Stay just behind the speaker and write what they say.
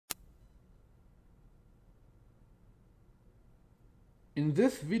In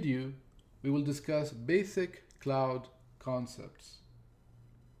this video, we will discuss basic cloud concepts.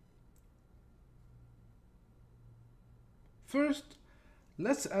 First,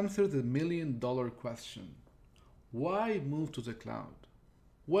 let's answer the million-dollar question. Why move to the cloud?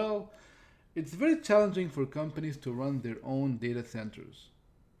 Well, it's very challenging for companies to run their own data centers.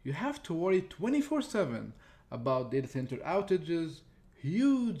 You have to worry 24/7 about data center outages,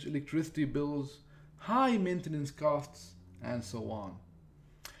 huge electricity bills, high maintenance costs, and so on.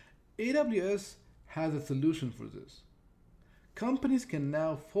 AWS has a solution for this. Companies can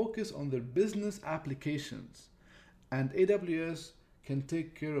now focus on their business applications, and AWS can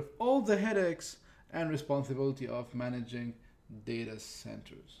take care of all the headaches and responsibility of managing data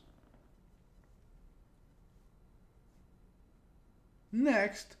centers.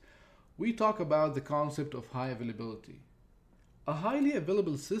 Next, we talk about the concept of high availability. A highly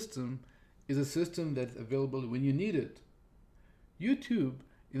available system is a system that's available when you need it. YouTube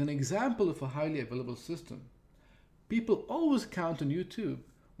is an example of a highly available system. People always count on YouTube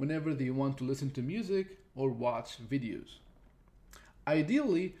whenever they want to listen to music or watch videos.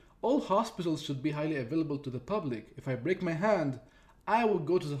 Ideally, all hospitals should be highly available to the public. If I break my hand, I will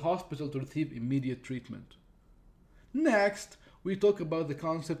go to the hospital to receive immediate treatment. Next, we talk about the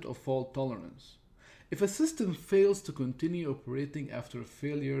concept of fault tolerance. If a system fails to continue operating after a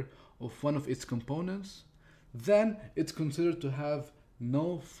failure of one of its components, then it's considered to have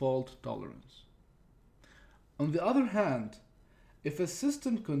no fault tolerance. On the other hand, if a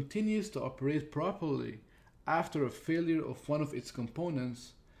system continues to operate properly after a failure of one of its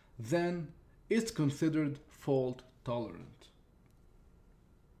components, then it's considered fault tolerant.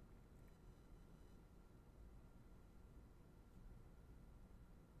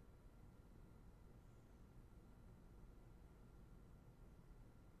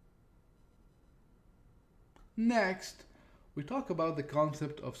 Next, we talk about the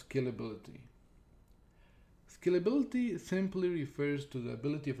concept of scalability. Scalability simply refers to the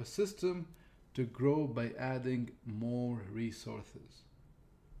ability of a system to grow by adding more resources.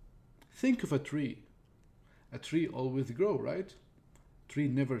 Think of a tree. A tree always grows, right? A tree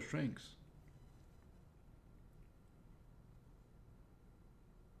never shrinks.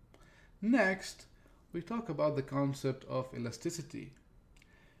 Next, we talk about the concept of elasticity.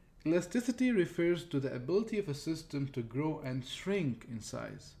 Elasticity refers to the ability of a system to grow and shrink in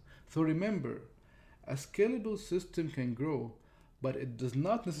size. So remember, a scalable system can grow, but it does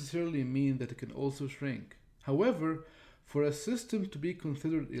not necessarily mean that it can also shrink. However, for a system to be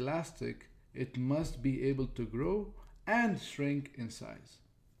considered elastic, it must be able to grow and shrink in size.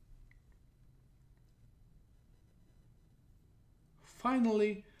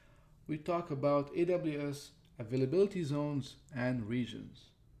 Finally, we talk about AWS availability zones and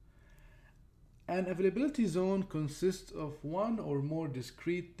regions. An availability zone consists of one or more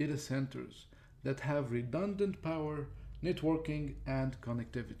discrete data centers that have redundant power, networking, and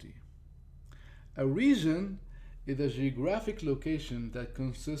connectivity. A region is a geographic location that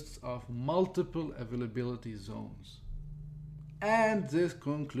consists of multiple availability zones. And this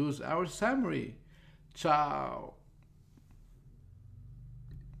concludes our summary. Ciao!